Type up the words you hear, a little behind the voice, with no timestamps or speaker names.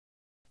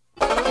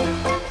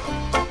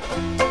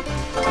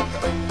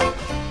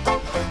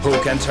Who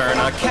can turn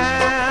a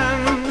can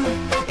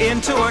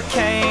into a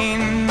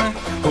cane?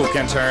 Who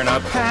can turn a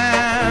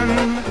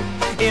pan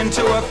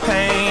into a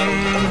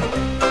pane?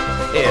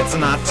 It's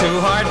not too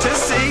hard to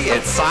see,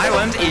 it's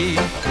silent E.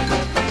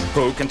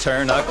 Who can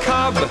turn a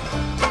cub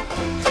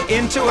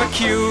into a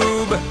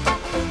cube?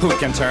 Who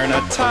can turn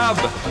a tub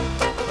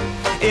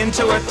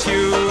into a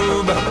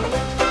tube?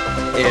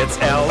 It's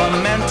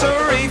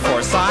elementary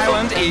for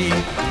silent E.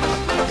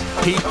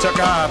 He took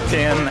a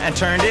pin and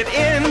turned it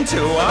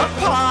into a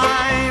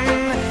pine.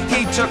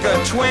 He took a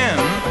twin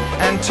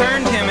and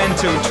turned him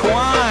into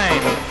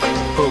twine.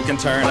 Who can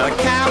turn a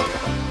cap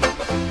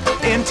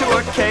into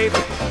a cape?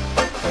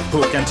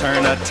 Who can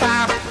turn a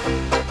tap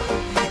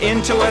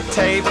into a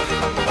tape?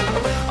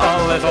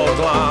 A little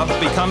glob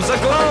becomes a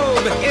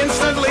globe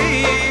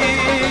instantly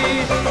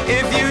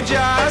if you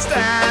just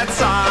add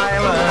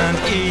silent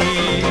E.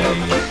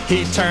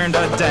 He turned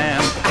a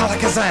damn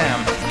alakazam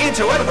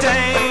into a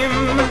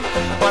dame,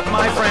 but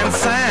my friend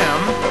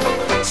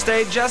Sam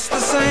stayed just the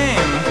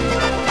same.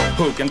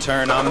 Who can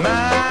turn a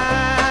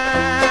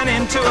man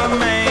into a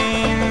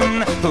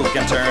mane? Who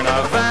can turn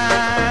a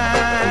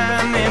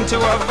van into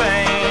a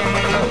vein?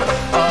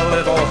 A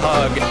little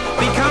hug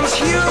becomes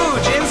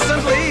huge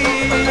instantly.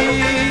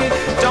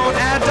 Don't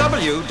add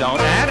W,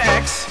 don't add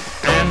X,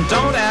 and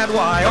don't add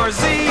Y or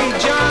Z,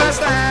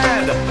 just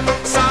add